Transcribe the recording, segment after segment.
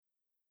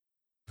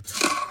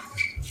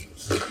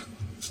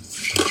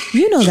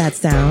You know that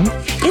sound.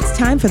 It's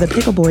time for the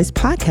Pickleboys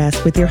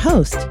podcast with your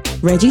host,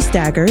 Reggie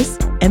Staggers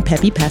and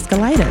Peppy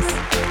Pascalitis.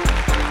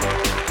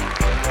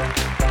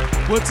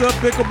 What's up,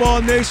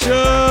 Pickleball Nation?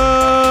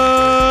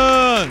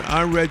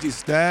 I'm Reggie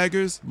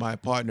Staggers. My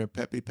partner,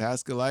 Peppy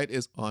Pascalite,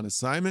 is on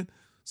assignment,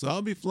 so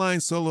I'll be flying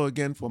solo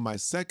again for my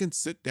second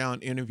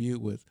sit-down interview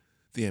with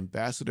the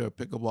ambassador of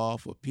pickleball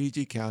for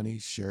PG County,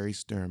 Shari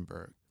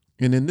Sternberg.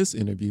 And in this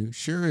interview,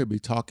 Shari will be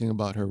talking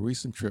about her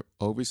recent trip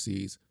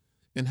overseas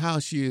and how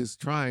she is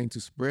trying to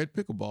spread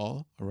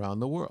pickleball around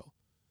the world.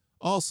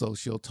 Also,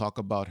 she'll talk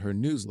about her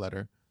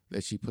newsletter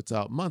that she puts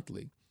out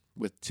monthly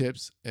with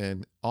tips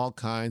and all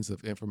kinds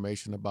of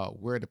information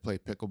about where to play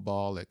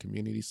pickleball at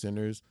community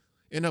centers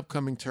and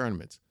upcoming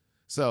tournaments.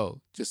 So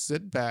just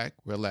sit back,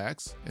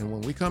 relax, and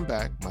when we come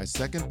back, my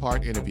second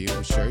part interview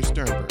with Shari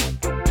Sternberg.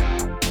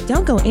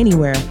 Don't go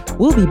anywhere.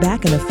 We'll be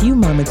back in a few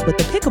moments with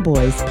the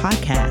Pickleboys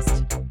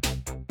podcast.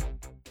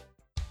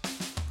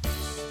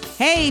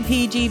 Hey,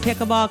 PG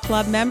Pickleball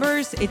Club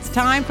members, it's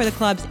time for the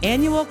club's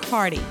annual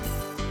party,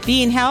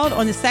 being held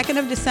on the 2nd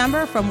of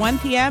December from 1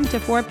 p.m.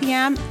 to 4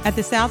 p.m. at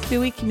the South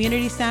Bowie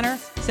Community Center,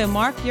 so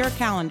mark your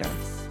calendar.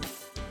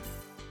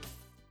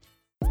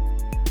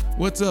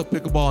 What's up,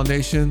 Pickleball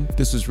Nation?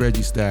 This is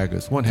Reggie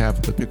Staggers, one half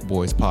of the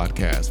Pickleboys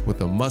podcast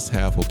with a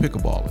must-have for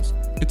pickleballers.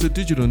 It's a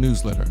digital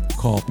newsletter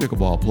called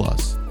Pickleball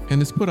Plus,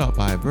 and it's put out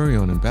by our very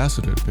own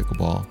ambassador to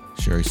pickleball,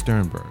 Shari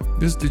Sternberg.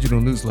 This digital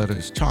newsletter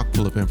is chock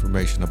full of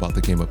information about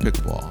the game of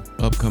pickleball,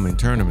 upcoming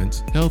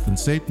tournaments, health and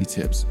safety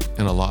tips,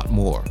 and a lot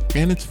more.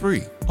 And it's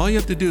free. All you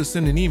have to do is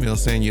send an email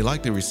saying you'd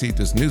like to receive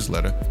this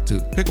newsletter to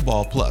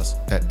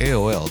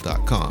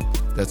pickleballplus@aol.com.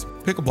 That's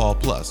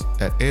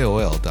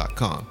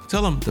pickleballplus@aol.com.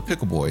 Tell them the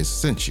Pickleboys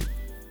sent you.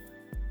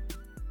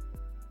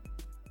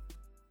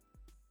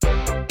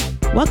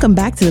 Welcome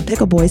back to the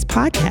Pickleboys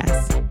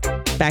podcast.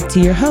 Back to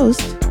your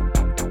host.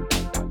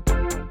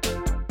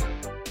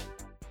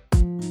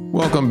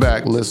 Welcome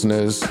back,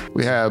 listeners.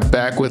 We have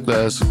back with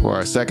us for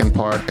our second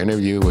part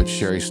interview with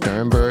Shari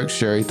Sternberg.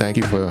 Shari, thank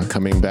you for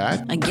coming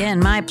back. Again,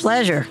 my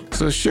pleasure.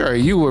 So,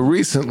 Shari, you were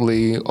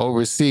recently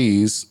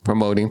overseas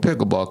promoting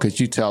pickleball. Could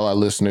you tell our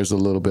listeners a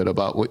little bit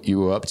about what you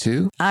were up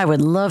to? I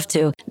would love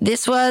to.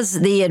 This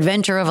was the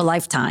adventure of a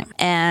lifetime,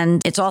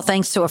 and it's all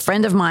thanks to a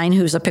friend of mine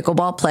who's a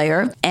pickleball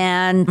player,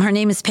 and her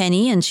name is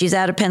Penny, and she's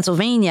out of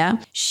Pennsylvania.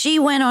 She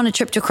went on a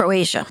trip to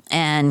Croatia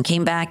and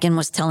came back and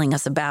was telling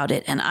us about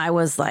it, and I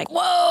was like,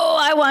 whoa!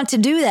 I want to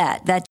do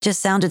that. That just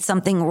sounded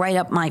something right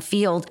up my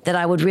field that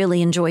I would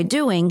really enjoy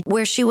doing,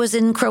 where she was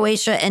in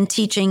Croatia and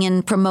teaching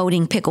and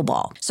promoting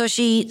pickleball. So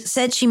she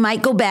said she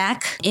might go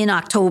back in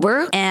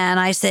October, and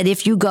I said,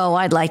 if you go,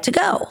 I'd like to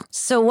go.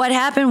 So what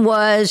happened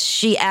was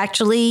she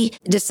actually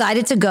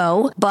decided to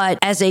go, but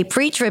as a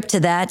pre-trip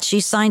to that, she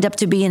signed up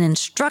to be an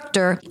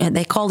instructor, and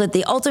they called it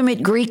the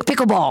Ultimate Greek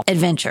Pickleball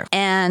Adventure.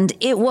 And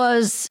it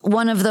was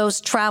one of those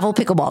travel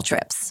pickleball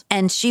trips.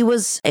 And she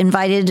was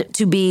invited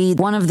to be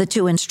one of the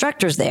two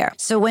instructors there.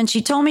 So when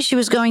she told me she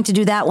was going to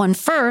do that one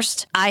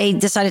first, I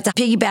decided to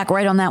piggyback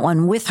right on that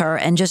one with her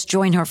and just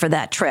join her for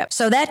that trip.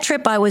 So that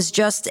trip, I was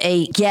just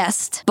a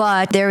guest,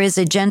 but there is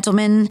a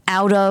gentleman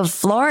out of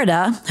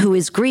Florida who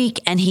is Greek,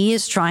 and he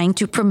is trying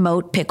to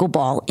promote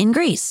pickleball in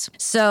Greece.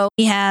 So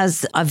he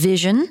has a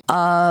vision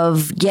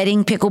of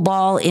getting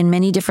pickleball in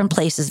many different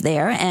places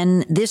there.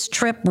 And this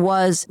trip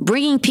was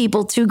bringing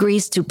people to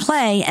Greece to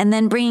play, and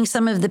then bringing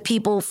some of the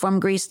people from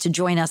Greece to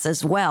join us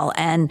as well.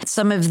 And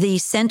some of the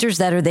centers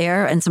that are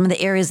there and some of the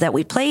areas that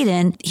we played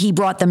in, he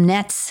brought them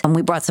nets, and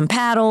we brought some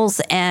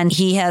paddles, and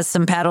he has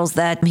some paddles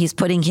that he's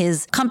putting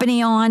his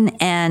company on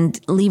and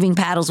leaving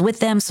paddles with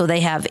them so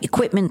they have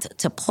equipment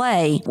to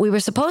play. We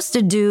were supposed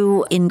to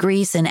do in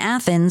Greece, in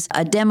Athens,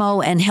 a demo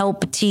and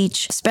help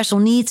teach special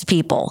needs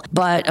people.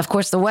 But of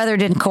course, the weather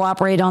didn't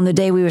cooperate on the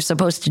day we were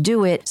supposed to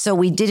do it, so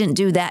we didn't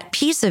do that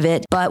piece of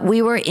it. But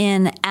we were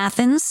in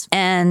Athens,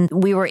 and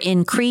we were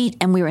in Crete,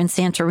 and we were in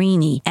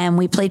Santorini, and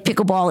we played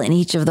pickleball in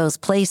each of those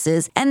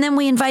places. And then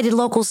we invited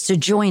locals to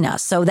join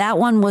us. So that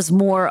one was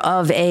more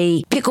of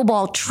a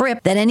pickleball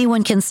trip that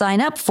anyone can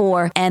sign up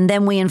for. And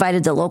then we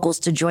invited the locals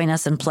to join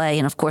us and play.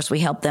 And of course, we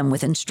helped them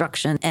with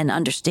instruction and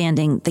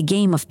understanding the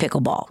game of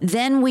pickleball.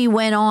 Then we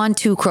went on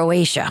to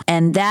Croatia.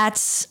 And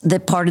that's the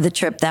part of the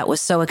trip that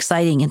was so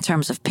exciting in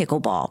terms of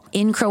pickleball.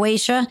 In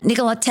Croatia,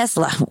 Nikola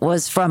Tesla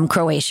was from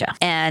Croatia.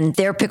 And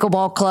their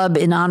pickleball club,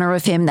 in honor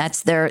of him,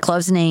 that's their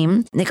club's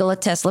name, Nikola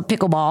Tesla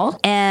Pickleball.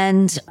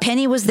 And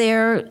Penny was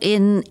there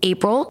in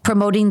April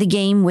promoting the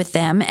game with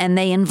them, and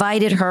they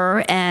invited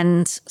her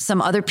and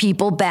some other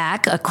people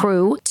back, a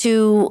crew,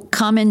 to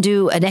come and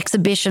do an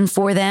exhibition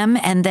for them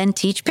and then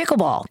teach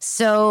pickleball.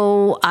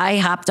 So I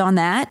hopped on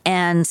that,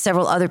 and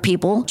several other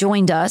people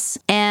joined us,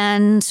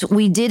 and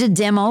we did a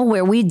demo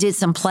where we did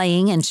some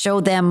playing and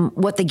showed them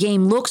what the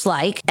game looks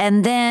like.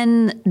 And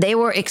then they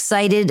were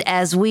excited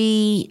as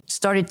we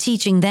started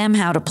teaching them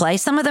how to play.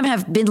 Some of them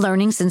have been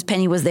learning since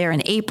Penny was there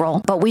in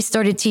April, but we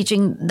started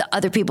teaching the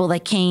other people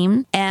that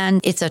came,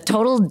 and it's a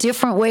total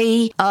different way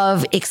way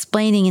of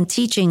explaining and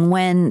teaching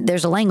when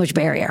there's a language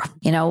barrier.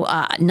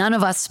 None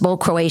of us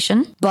spoke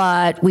Croatian,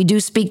 but we do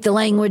speak the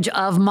language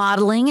of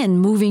modeling and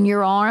moving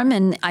your arm.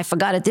 And I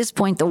forgot at this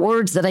point the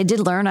words that I did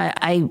learn.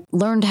 I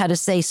learned how to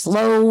say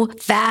slow,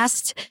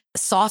 fast,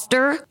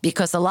 softer,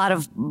 because a lot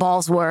of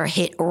balls were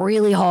hit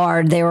really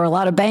hard. There were a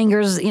lot of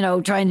bangers,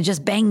 trying to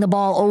just bang the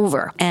ball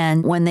over.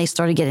 And when they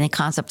started getting the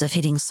concept of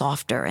hitting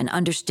softer and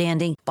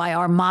understanding by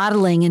our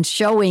modeling and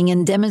showing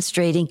and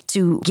demonstrating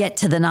to get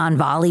to the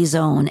non-volley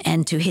zone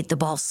and to hit the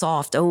ball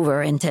soft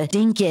over and to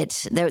dink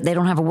it. They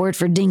don't have a word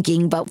for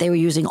dinking, but they were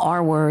using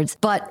our words.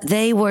 But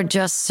they were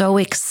just so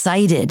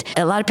excited.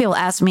 A lot of people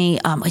ask me,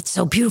 it's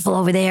so beautiful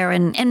over there.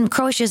 And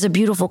Croatia is a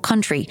beautiful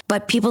country,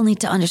 but people need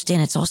to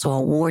understand it's also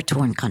a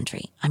war-torn country.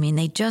 I mean,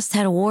 they just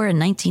had a war in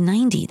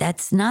 1990.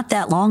 That's not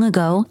that long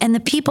ago. And the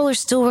people are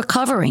still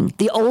recovering.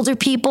 The older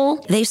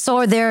people, they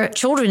saw their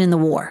children in the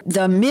war.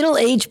 The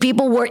middle-aged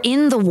people were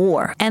in the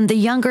war. And the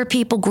younger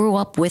people grew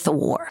up with a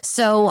war.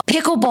 So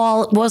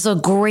pickleball was a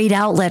great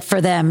outlet for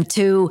them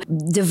to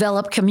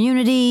develop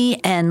community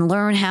and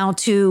learn how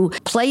to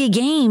play a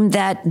game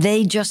that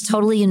they just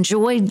totally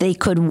enjoyed. They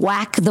could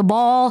whack the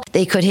ball.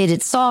 They could hit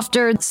it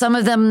softer. Some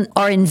of them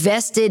are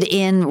invested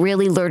in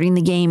really learning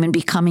the game and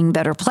becoming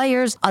better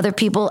players. Other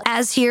people,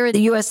 as here in the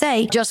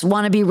USA, just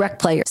want to be rec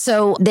players.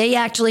 So they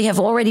actually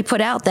have already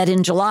put out that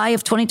in July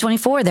of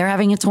 2024, they're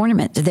having a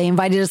tournament. They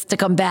invited us to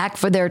come back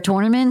for their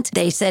tournament.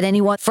 They said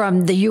anyone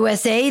from the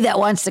USA that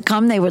wants to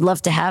come, they would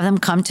love to have them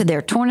come to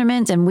their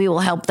tournament, and we will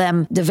help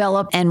them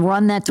develop and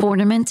run that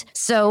tournament.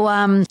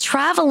 So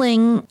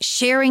traveling,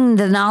 sharing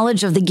the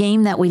knowledge of the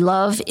game that we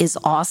love is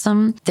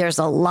awesome. There's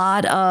a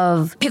lot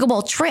of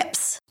pickleball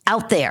trips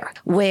out there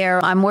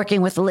where I'm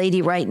working with a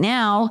lady right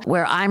now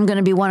where I'm going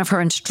to be one of her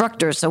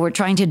instructors. So we're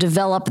trying to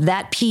develop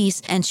that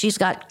piece. And she's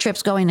got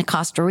trips going to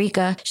Costa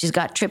Rica. She's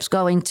got trips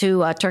going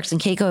to Turks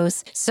and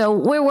Caicos. So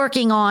we're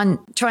working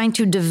on trying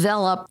to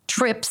develop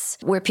trips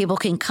where people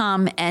can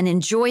come and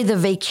enjoy the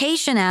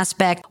vacation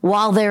aspect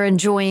while they're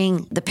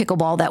enjoying the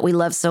pickleball that we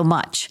love so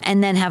much.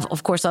 And then have,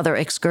 of course, other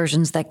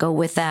excursions that go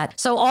with that.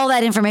 So all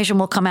that information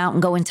will come out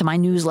and go into my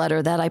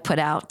newsletter that I put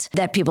out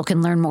that people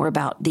can learn more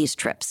about these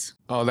trips.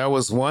 Oh, that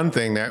was one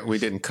thing that we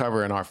didn't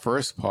cover in our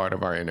first part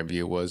of our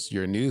interview was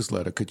your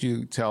newsletter. Could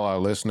you tell our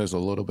listeners a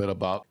little bit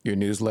about your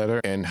newsletter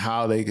and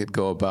how they could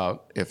go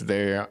about if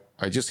they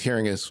are just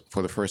hearing this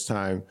for the first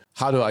time?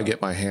 How do I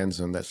get my hands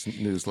on this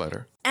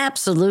newsletter?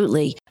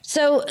 Absolutely.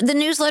 So the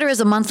newsletter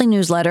is a monthly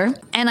newsletter,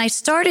 and I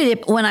started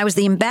it when I was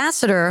the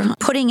ambassador,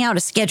 putting out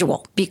a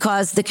schedule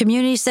because the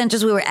community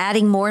centers, we were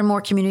adding more and more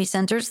community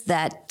centers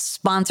that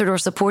sponsored or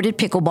supported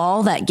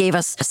pickleball that gave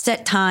us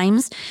set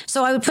times.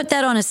 So I would put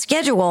that on a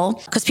schedule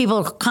because people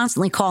are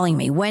constantly calling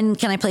me. When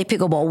can I play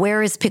pickleball?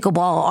 Where is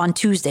pickleball on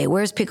Tuesday?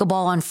 Where's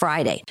pickleball on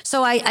Friday?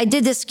 So I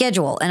did this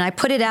schedule and I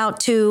put it out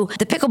to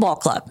the pickleball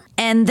club.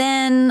 And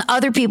then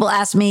other people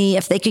asked me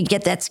if they could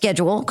get that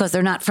schedule because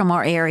they're not from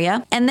our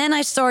area. And then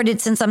I started,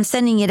 since I'm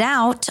sending it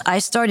out, I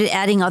started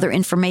adding other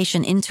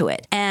information into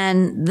it.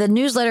 And the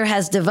newsletter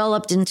has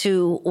developed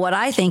into what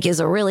I think is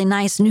a really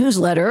nice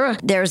newsletter.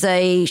 There's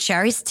a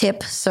Shari's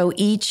tip. So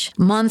each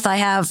month I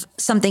have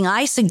something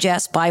I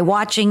suggest by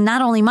watching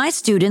not only my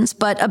students,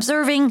 but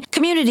observing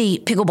community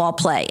pickleball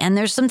play. And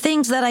there's some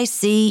things that I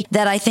see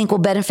that I think will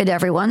benefit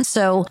everyone.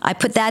 So I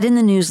put that in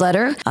the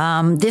newsletter.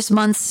 This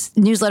month's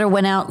newsletter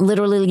went out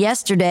literally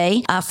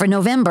yesterday for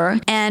November.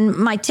 And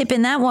my tip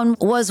in that one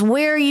was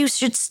where you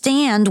should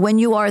stand when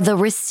you are the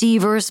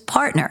receiver's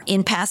partner.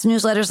 In past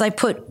newsletters, I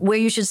put where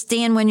you should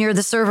stand when you're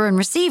the server and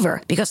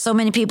receiver because so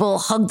many people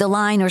hug the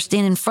line or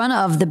stand in front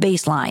of the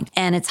baseline.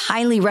 And it's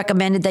highly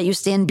recommended that you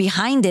stand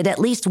behind it at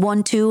least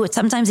 1, 2,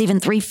 sometimes even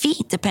 3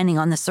 feet, depending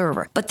on the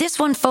server. But this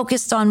one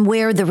focused on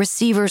where the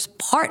receiver's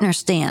partner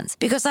stands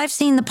because I've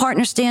seen the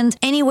partner stand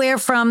anywhere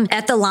from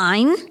at the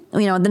line,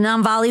 the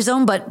non-volley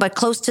zone, but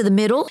close to the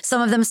middle.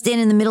 Some of them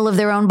stand in the middle of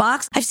their own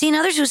box. I've seen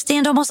others who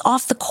stand almost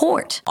off the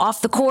court.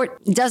 Off the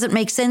court doesn't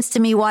make sense to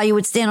me why you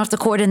would stand off the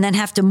court and then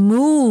have to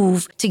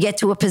move to get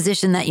to a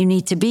position that you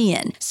need to be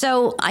in.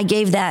 So I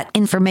gave that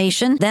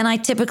information. Then I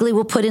typically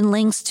will put in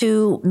links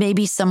to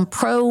maybe some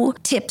pro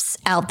tips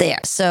out there.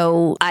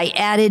 So I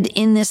added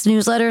in this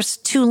newsletter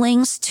 2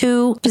 links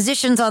to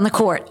positions on the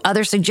court,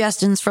 other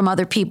suggestions from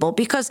other people,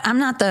 because I'm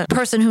not the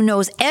person who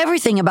knows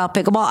everything about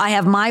pickleball. I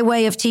have my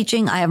way of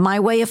teaching. I have my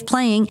way of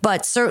playing,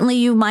 but certainly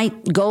you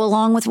might go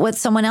along with what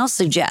someone else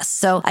suggests.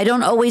 So I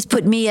don't always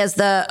put me as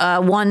the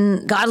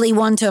one godly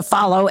one to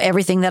follow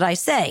everything that I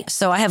say.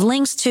 So I have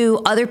links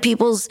to other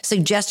people's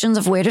suggestions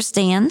of where to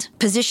stand,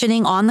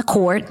 positioning on the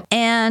court,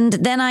 and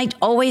then I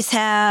always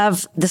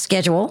have the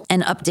schedule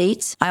and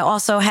updates. I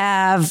also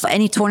have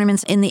any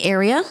tournaments in the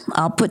area.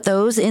 I'll put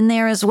those in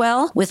there as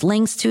well with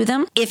links to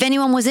them. If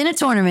anyone was in a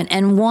tournament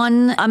and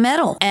won a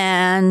medal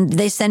and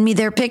they send me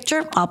their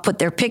picture, I'll put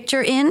their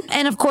picture in.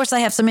 And of course, I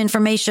have some some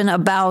information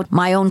about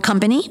my own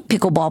company,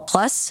 Pickleball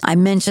Plus. I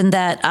mentioned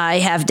that I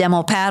have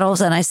demo paddles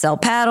and I sell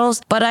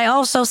paddles, but I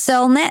also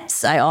sell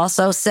nets. I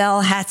also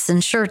sell hats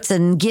and shirts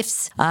and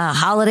gifts.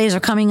 Holidays are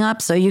coming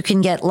up, so you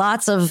can get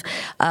lots of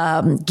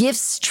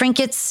gifts,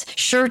 trinkets,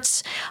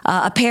 shirts,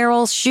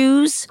 apparel,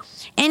 shoes.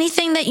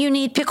 Anything that you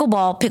need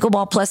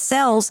Pickleball Plus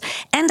sells,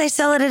 and I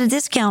sell it at a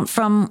discount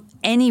from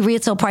any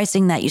retail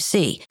pricing that you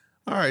see.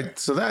 All right,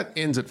 so that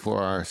ends it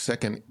for our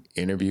second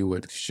interview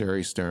with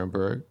Shari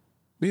Sternberg.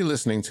 Be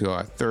listening to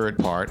our third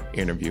part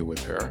interview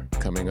with her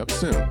coming up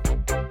soon.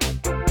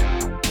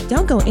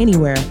 Don't go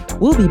anywhere.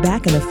 We'll be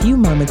back in a few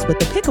moments with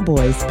the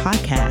Pickleboys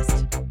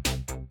podcast.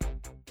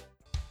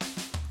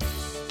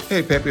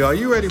 Hey, Pepe, are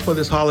you ready for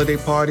this holiday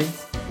party?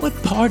 What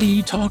party are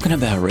you talking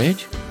about, Reg?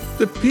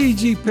 The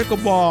PG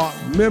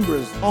Pickleball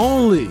members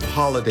only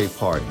holiday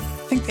party.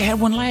 I think they had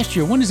one last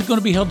year. When is it going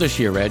to be held this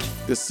year, Reg?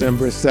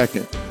 December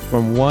 2nd,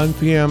 from 1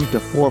 p.m. to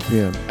 4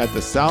 p.m. at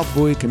the South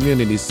Bowie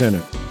Community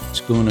Center. It's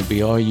going to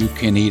be all you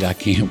can eat. I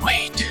can't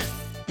wait.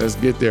 Let's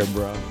get there,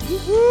 bro.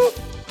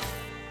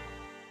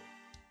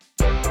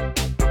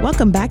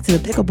 Welcome back to the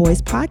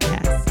Pickleboys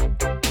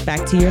podcast.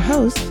 Back to your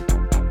host.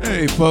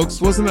 Hey, folks,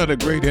 wasn't that a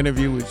great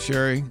interview with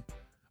Shari?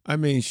 I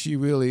mean, she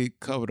really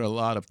covered a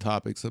lot of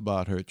topics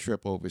about her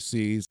trip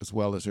overseas as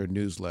well as her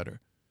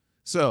newsletter.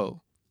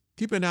 So,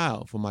 keep an eye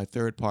out for my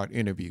third part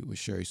interview with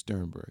Shari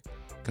Sternberg.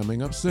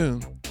 Coming up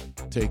soon.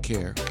 Take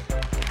care.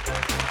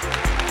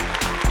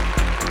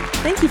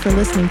 Thank you for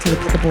listening to the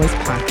Pickleboys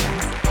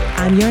podcast.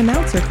 I'm your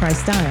announcer,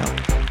 Christ Dial.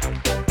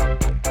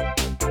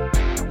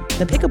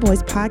 The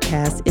Pickleboys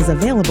podcast is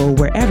available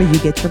wherever you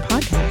get your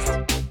podcasts.